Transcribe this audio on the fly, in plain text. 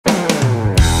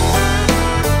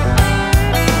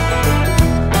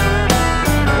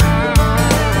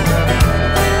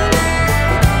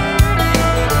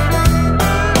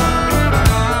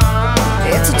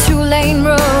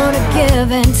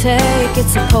take,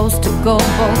 it's supposed to go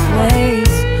both ways.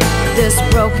 This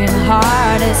broken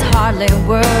heart is hardly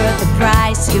worth the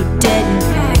price you didn't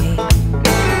pay.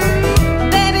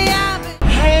 Baby,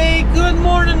 Hey, good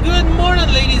morning,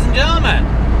 ladies and gentlemen.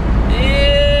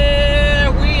 Yeah,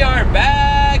 we are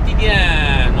back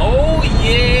again. Oh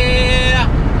yeah.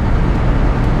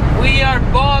 We are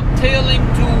bobtailing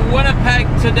to Winnipeg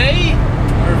today.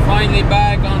 We're finally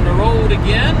back on the road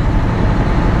again.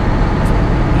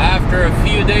 After a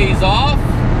few days off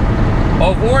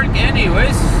of work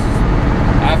anyways.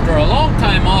 After a long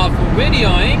time off of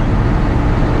videoing,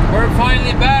 we're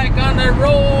finally back on the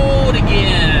road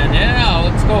again. Yeah,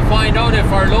 let's go find out if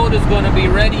our load is going to be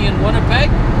ready in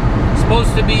Winnipeg. It's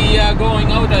supposed to be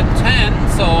going out at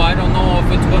 10, so I don't know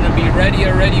if it's going to be ready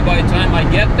already by the time I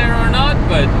get there or not,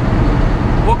 but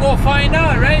we'll go find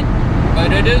out, right?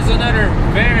 But it is another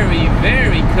very,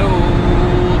 very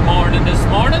cold morning this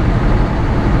morning.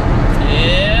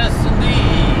 Yes,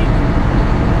 indeed.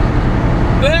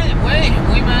 But anyway,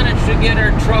 we managed to get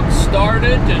our truck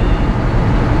started and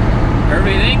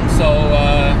everything, so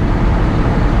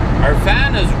our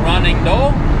fan is running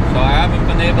though, so I haven't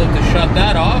been able to shut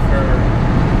that off or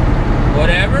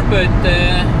whatever, but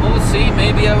we'll see.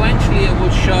 Maybe eventually it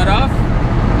will shut off.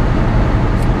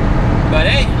 But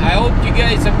hey, I hope you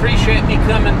guys appreciate me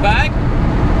coming back.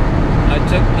 I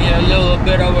took me a little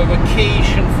bit of a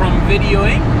vacation from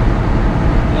videoing.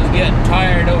 I was getting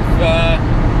tired of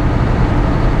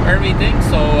everything,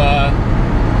 so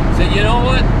said, you know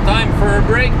what, time for a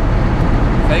break.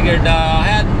 Figured I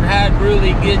hadn't had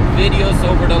really good videos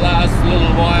over the last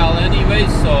little while anyway,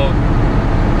 so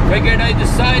figured I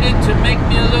decided to make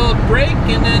me a little break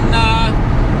and then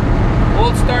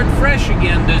we'll start fresh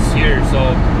again this year.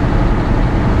 So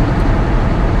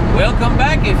welcome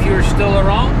back if you're still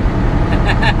around.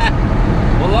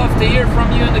 We'll love to hear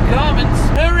from you in the comments.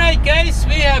 Alright guys,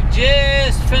 we have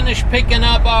just finished picking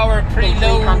up our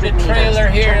preloaded trailer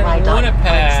here in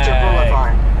Winnipeg.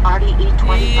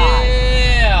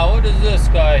 Yeah, what is this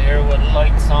guy here with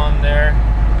lights on there?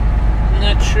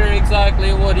 Not sure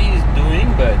exactly what he's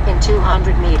doing, but in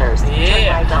 200 meters,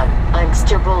 yeah. turn right on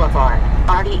Inkster Boulevard,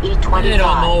 RDE 25. I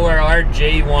don't know where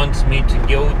RJ wants me to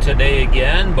go today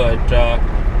again, but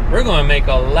we're going to make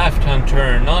a left-hand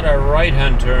turn, not a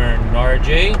right-hand turn,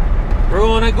 RJ. We're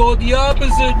going to go the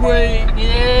opposite way.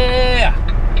 Yeah.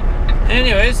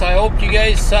 Anyways, I hope you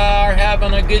guys are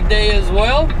having a good day as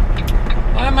well.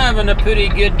 I'm having a pretty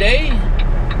good day.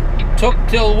 Took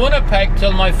till Winnipeg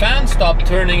till my fan stopped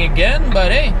turning again, but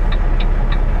hey,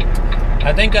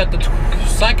 I think at the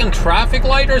second traffic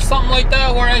light or something like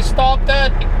that where I stopped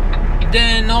at,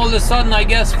 then all of a sudden, I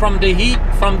guess from the heat,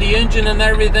 from the engine and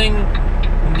everything,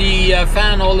 the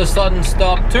fan all of a sudden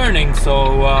stopped turning.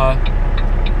 So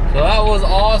that was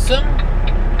awesome.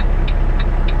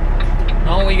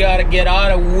 Now we got to get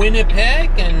out of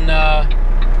Winnipeg and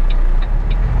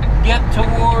get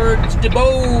towards the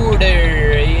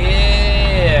border. Yeah.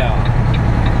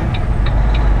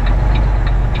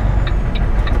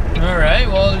 Alright,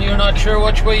 well, you're not sure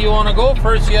which way you want to go.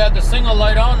 First you had the single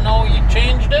light on, now you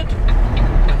changed it.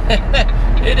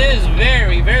 It is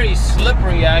very, very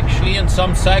slippery actually in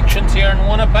some sections here in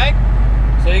Winnipeg.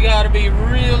 So you got to be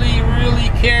really, really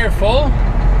careful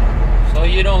so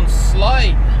you don't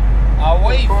slide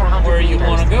away from where you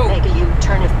want to go. Make a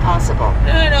U-turn if possible.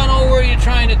 I don't know where you're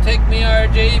trying to take me,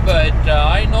 RJ, but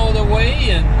I know the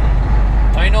way, and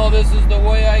I know this is the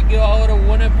way I go out of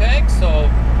Winnipeg, so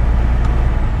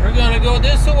we're gonna go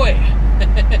this way.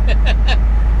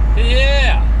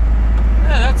 Yeah.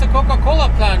 Yeah, that's a Coca-Cola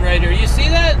plant right here. You see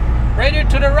that? Right here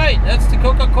to the right. That's the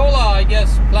Coca-Cola, I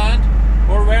guess, plant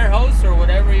or warehouse or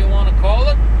whatever you want to call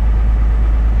it.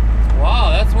 Wow,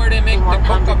 that's where they make the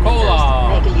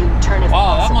Coca-Cola. Make a U-turn if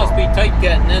wow, that must be tight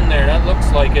getting in there. That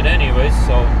looks like it anyways,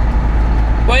 so.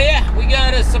 But yeah, we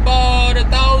got us about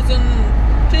 1,000,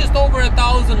 just over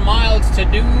 1,000 miles to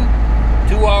do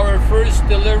to our first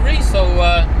delivery, so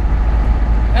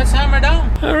let's hammer down.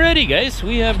 Alrighty guys,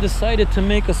 we have decided to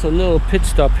make us a little pit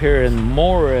stop here in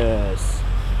Morris,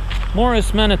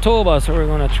 Manitoba. So we're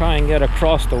going to try and get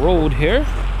across the road here,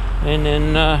 and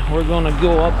then we're going to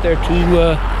go up there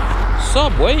to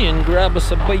Subway and grab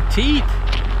us a bite to eat.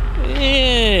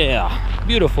 Yeah,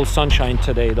 beautiful sunshine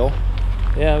today though.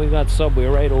 Yeah, we got Subway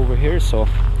right over here, so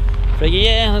figure,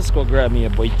 yeah, let's go grab me a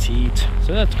bite to eat.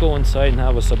 So let's go inside and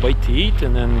have us a bite to eat,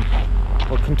 and then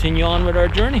we'll continue on with our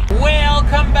journey.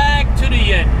 Welcome back to the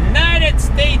United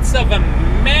States of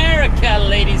America,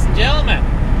 ladies and gentlemen.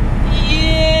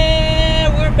 Yeah,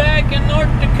 we're back in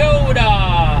North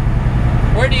Dakota,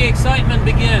 where the excitement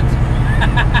begins.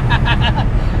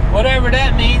 Whatever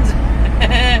that means.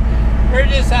 We're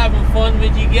just having fun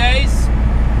with you guys.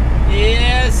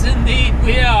 Yes, indeed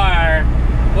we are.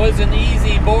 Was an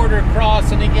easy border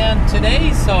crossing again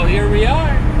today, so here we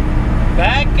are.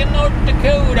 Back in North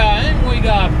Dakota, and we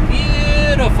got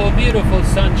beautiful, beautiful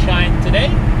sunshine today.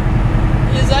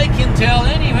 As I can tell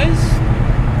anyways.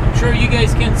 I'm sure you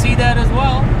guys can see that as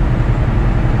well.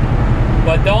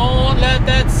 But don't let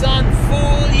that sun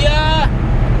fool ya.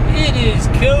 It is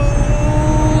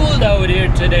cold out here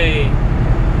today.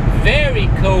 Very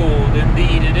cold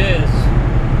indeed it is.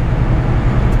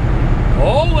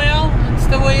 Oh well, that's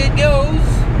the way it goes.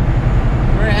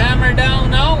 We're hammered down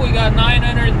now. We got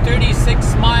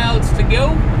 936 miles to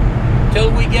go till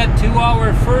we get to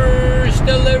our first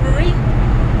delivery.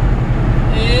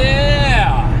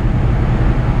 Yeah.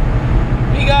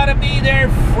 We gotta be there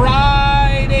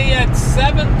Friday at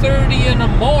 7:30 in the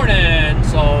morning,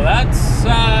 so that's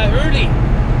early.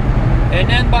 And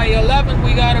then by 11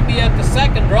 we gotta be at the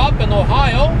second drop in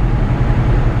Ohio.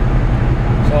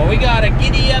 So we gotta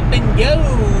giddy up and go.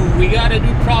 We gotta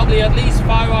do probably at least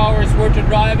 5 hours worth of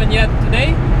driving yet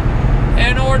today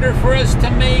in order for us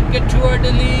to make it to our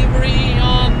delivery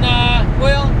on,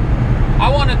 well, I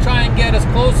want to try and get as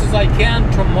close as I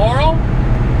can tomorrow,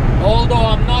 although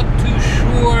I'm not too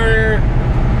sure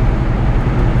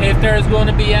if there's going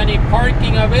to be any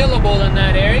parking available in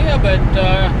that area, but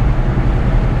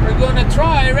we're going to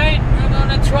try, right? We're going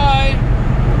to try.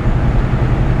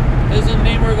 Doesn't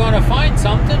mean we're going to find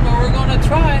something, but we're going to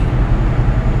try.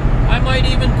 I might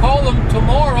even call them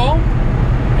tomorrow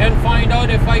and find out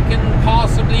if I can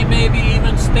possibly maybe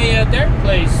even stay at their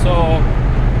place. So,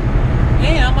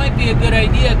 hey, that might be a good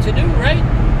idea to do, right?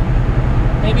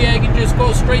 Maybe I can just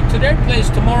go straight to their place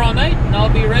tomorrow night and I'll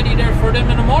be ready there for them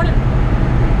in the morning.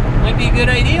 Might be a good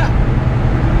idea.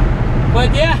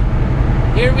 But yeah,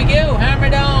 here we go, hammer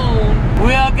down.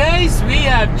 Well guys, we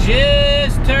have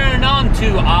just turned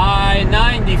onto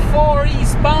I-94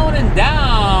 eastbound and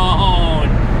down.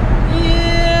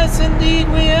 Yes, indeed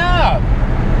we have.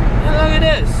 And look at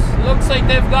this. Looks like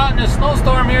they've gotten a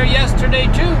snowstorm here yesterday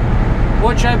too,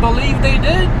 which I believe they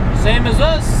did, same as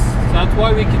us. That's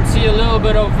why we can see a little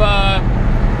bit of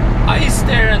ice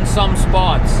there in some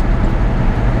spots.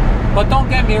 But don't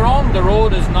get me wrong, the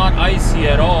road is not icy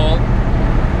at all.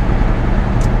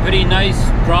 Pretty nice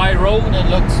dry road, it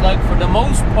looks like, for the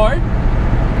most part.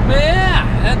 But yeah,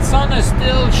 that sun is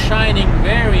still shining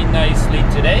very nicely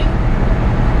today.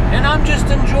 And I'm just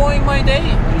enjoying my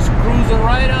day. Just cruising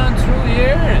right on through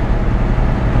here and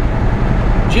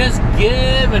just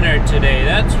giving her today,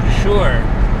 that's for sure.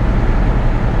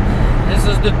 This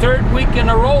is the third week in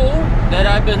a row that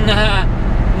I've been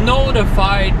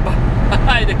notified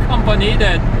by the company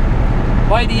that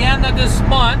by the end of this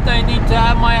month I need to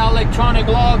have my electronic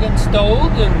log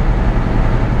installed, and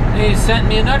they sent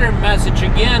me another message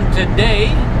again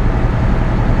today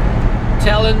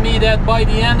telling me that by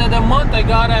the end of the month I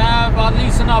gotta have at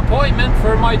least an appointment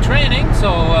for my training.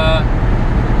 So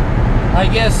I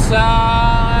guess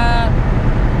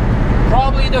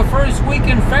probably the first week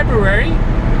in February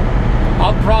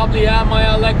I'll probably have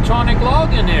my electronic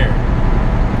log in here,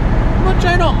 which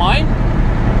I don't mind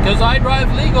because I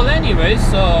drive legal anyway,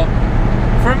 so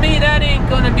for me that ain't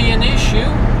gonna be an issue.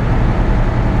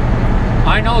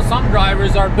 I know some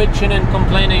drivers are bitching and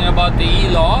complaining about the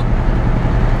e-log,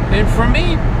 and for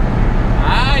me,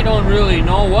 I don't really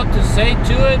know what to say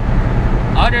to it,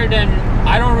 other than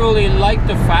I don't really like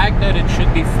the fact that it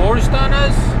should be forced on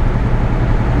us.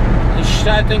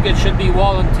 I think it should be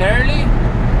voluntarily,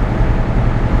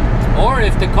 or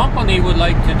if the company would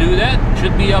like to do that, it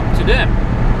should be up to them,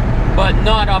 but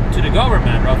not up to the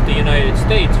government of the United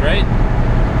States, right?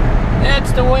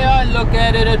 That's the way I look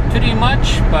at it pretty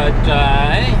much, but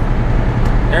hey,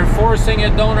 they're forcing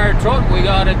it down our throat. We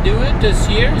gotta do it this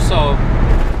year, so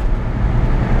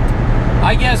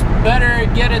I guess better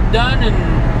get it done and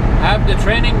have the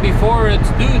training before its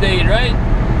due date, right?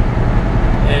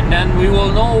 And then we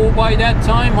will know by that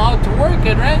time how to work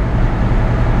it, right?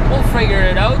 We'll figure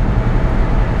it out.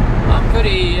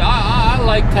 I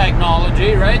like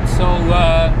technology, right? So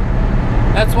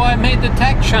that's why I made the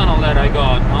tech channel that I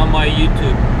got on my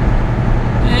YouTube.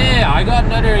 Yeah, I got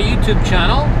another YouTube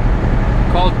channel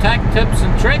called Tech Tips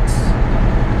and Tricks.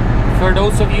 For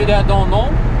those of you that don't know,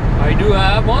 I do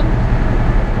have one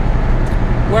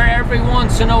where every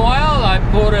once in a while I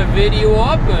put a video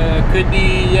up. Could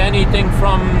be anything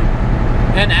from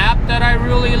an app that I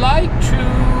really like to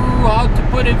how to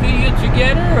put a video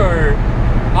together or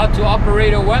how to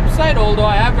operate a website, although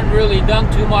I haven't really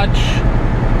done too much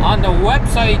on the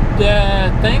website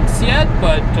things yet,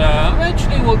 but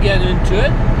eventually we'll get into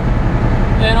it.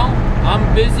 You know,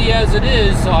 I'm busy as it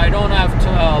is, so I don't have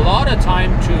a lot of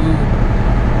time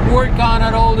to work on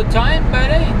it all the time,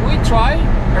 but hey, we try.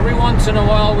 Every once in a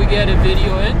while we get a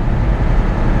video in.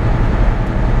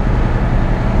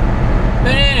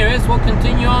 But anyways, we'll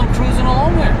continue on cruising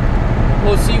along there.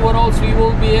 We'll see what else we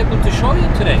will be able to show you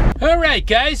today. Alright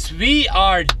guys, we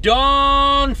are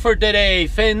done for today.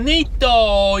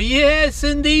 Finito! Yes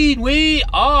indeed, we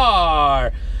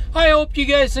are! I hope you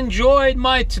guys enjoyed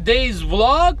my today's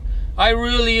vlog. I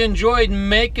really enjoyed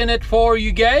making it for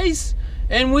you guys.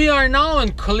 And we are now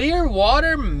in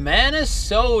Clearwater,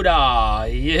 Minnesota.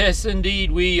 Yes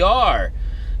indeed we are.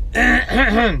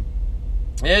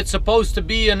 It's supposed to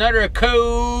be another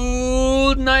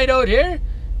cold night out here.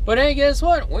 But hey, guess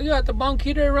what? We got the bunk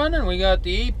heater running. We got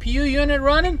the APU unit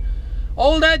running.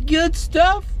 All that good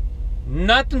stuff.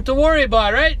 Nothing to worry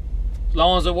about, right? As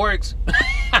long as it works.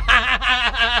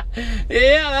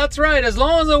 Yeah, that's right. As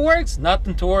long as it works,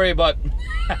 nothing to worry about.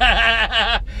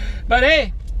 But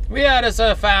hey, we had us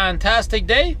a fantastic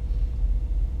day.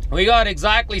 We got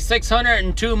exactly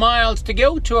 602 miles to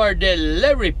go to our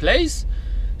delivery place.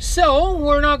 So,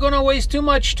 we're not going to waste too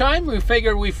much time. We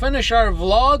figured we finish our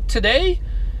vlog today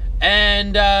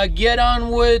and get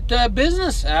on with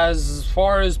business as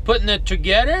far as putting it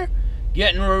together,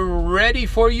 getting ready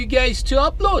for you guys to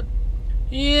upload.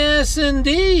 Yes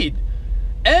indeed.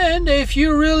 And if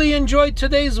you really enjoyed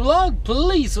today's vlog,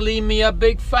 please leave me a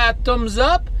big fat thumbs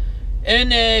up,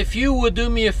 and if you would do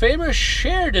me a favor,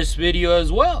 share this video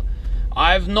as well.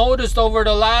 I've noticed over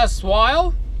the last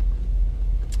while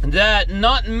that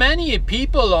not many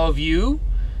people of you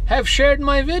have shared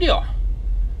my video.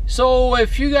 So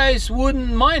if you guys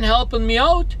wouldn't mind helping me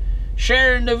out,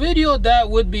 sharing the video, that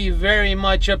would be very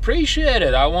much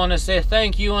appreciated. I want to say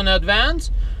thank you in advance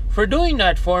for doing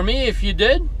that for me if you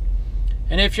did.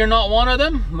 And if you're not one of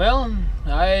them, well,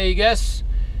 I guess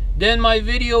then my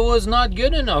video was not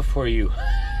good enough for you.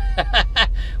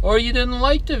 Or you didn't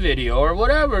like the video, or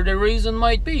whatever the reason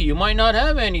might be. You might not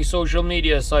have any social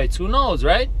media sites, who knows,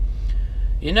 right?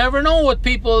 You never know what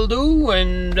people do,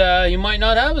 and you might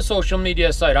not have a social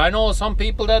media site. I know some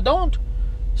people that don't.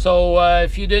 So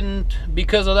if you didn't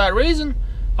because of that reason,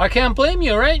 I can't blame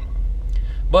you, right?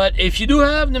 But if you do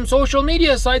have them social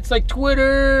media sites like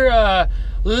Twitter,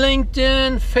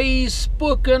 LinkedIn,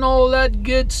 Facebook, and all that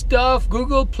good stuff,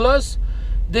 Google Plus,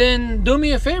 then do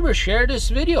me a favor, share this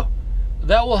video.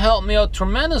 That will help me out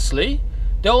tremendously.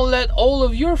 That will let all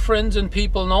of your friends and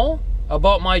people know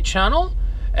about my channel.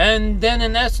 And then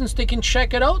in essence they can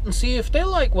check it out and see if they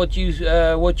like what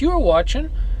you're watching,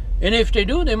 and if they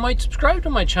do, they might subscribe to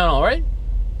my channel, right?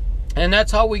 And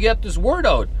that's how we get this word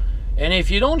out. And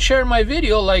if you don't share my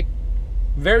video, like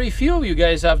very few of you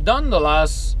guys have done the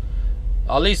last,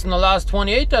 at least in the last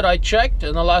 28 that I checked,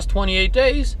 in the last 28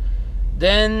 days,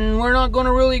 then we're not going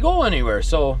to really go anywhere.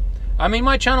 So I mean,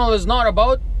 my channel is not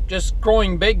about just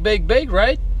growing big,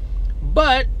 right?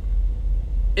 But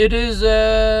it is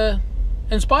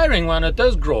inspiring when it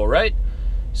does grow, right?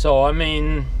 So I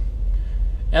mean,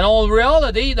 in all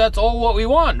reality, that's all what we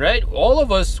want, right? All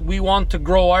of us, we want to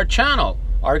grow our channel,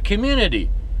 our community,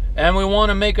 and we want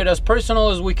to make it as personal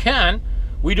as we can.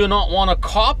 We do not want to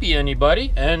copy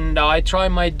anybody, and I try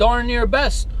my darn near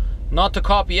best not to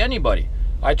copy anybody.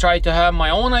 I try to have my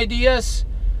own ideas,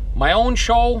 my own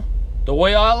show, the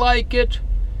way I like it,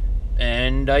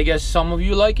 and I guess some of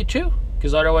you like it too,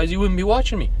 because otherwise you wouldn't be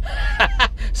watching me.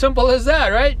 Simple as that,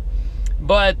 right?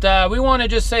 But we want to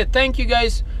just say thank you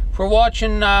guys for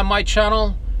watching my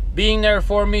channel, being there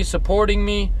for me, supporting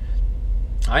me.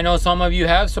 I know some of you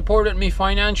have supported me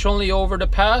financially over the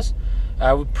past.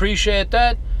 I would appreciate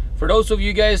that. For those of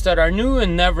you guys that are new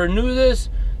and never knew this,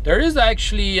 there is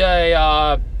actually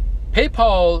a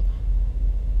PayPal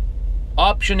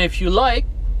option if you like,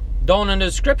 down in the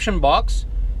description box.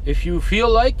 If you feel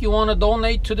like you want to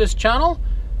donate to this channel,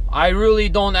 I really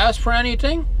don't ask for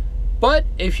anything, but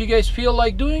if you guys feel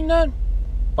like doing that,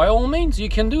 by all means you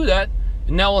can do that,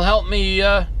 and that will help me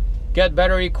get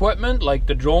better equipment, like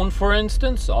the drone for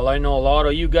instance. All I know a lot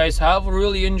of you guys have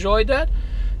really enjoyed that,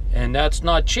 and that's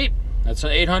not cheap. That's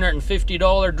an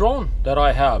 $850 drone that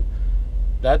I have.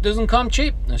 That doesn't come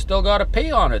cheap. I still got to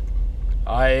pay on it.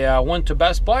 I went to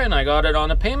Best Buy and I got it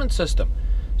on a payment system,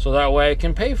 so that way I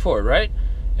can pay for it, right?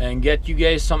 And get you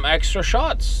guys some extra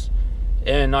shots.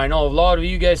 And I know a lot of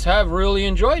you guys have really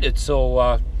enjoyed it,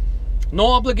 so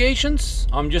no obligations.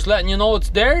 I'm just letting you know it's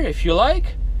there if you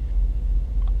like.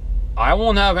 I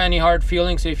won't have any hard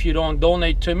feelings if you don't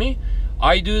donate to me.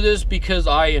 I do this because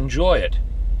I enjoy it,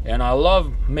 and I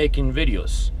love making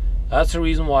videos. That's the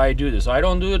reason why I do this. I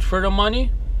don't do it for the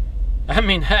money. I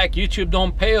mean, heck, YouTube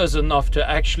don't pay us enough to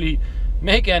actually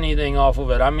make anything off of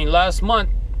it. I mean, last month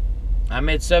I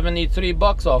made 73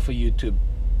 bucks off of YouTube.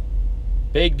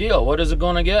 Big deal. What is it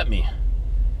gonna get me?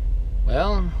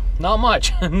 Well, not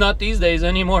much. Not these days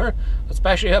anymore,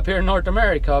 especially up here in North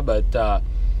America. But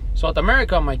South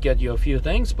America might get you a few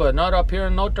things, but not up here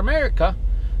in North America.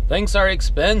 Things are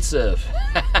expensive.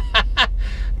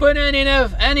 But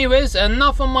anyways,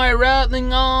 enough of my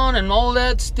rattling on and all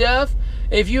that stuff.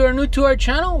 If you are new to our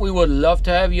channel, we would love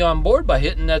to have you on board by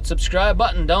hitting that subscribe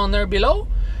button down there below.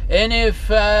 And if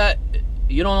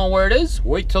you don't know where it is,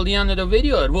 wait till the end of the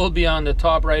video. It will be on the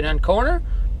top right hand corner,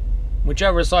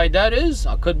 whichever side that is.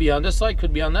 It could be on this side,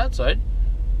 could be on that side.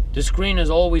 The screen is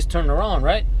always turned around,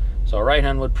 right? So right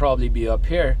hand would probably be up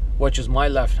here, which is my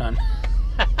left hand.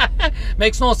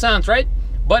 Makes no sense, right?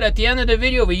 But at the end of the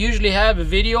video, we usually have a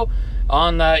video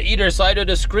on either side of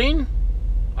the screen.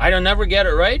 I don't never get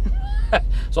it right.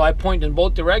 So I point in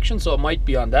both directions, so it might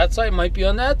be on that side, might be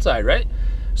on that side, right?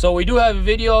 So we do have a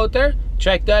video out there.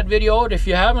 Check that video out if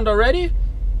you haven't already.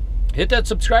 Hit that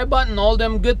subscribe button, all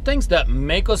them good things that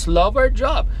make us love our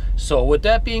job. So with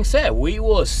that being said, we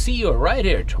will see you right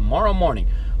here tomorrow morning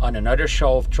on another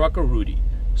show of Trucker Rudy.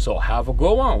 So have a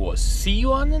good one. We'll see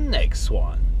you on the next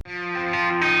one.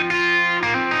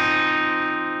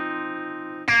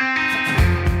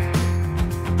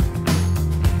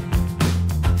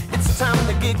 It's time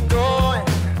to get going.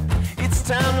 It's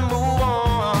time to move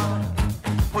on.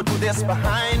 Put this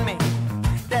behind me.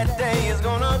 That day is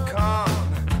gonna come.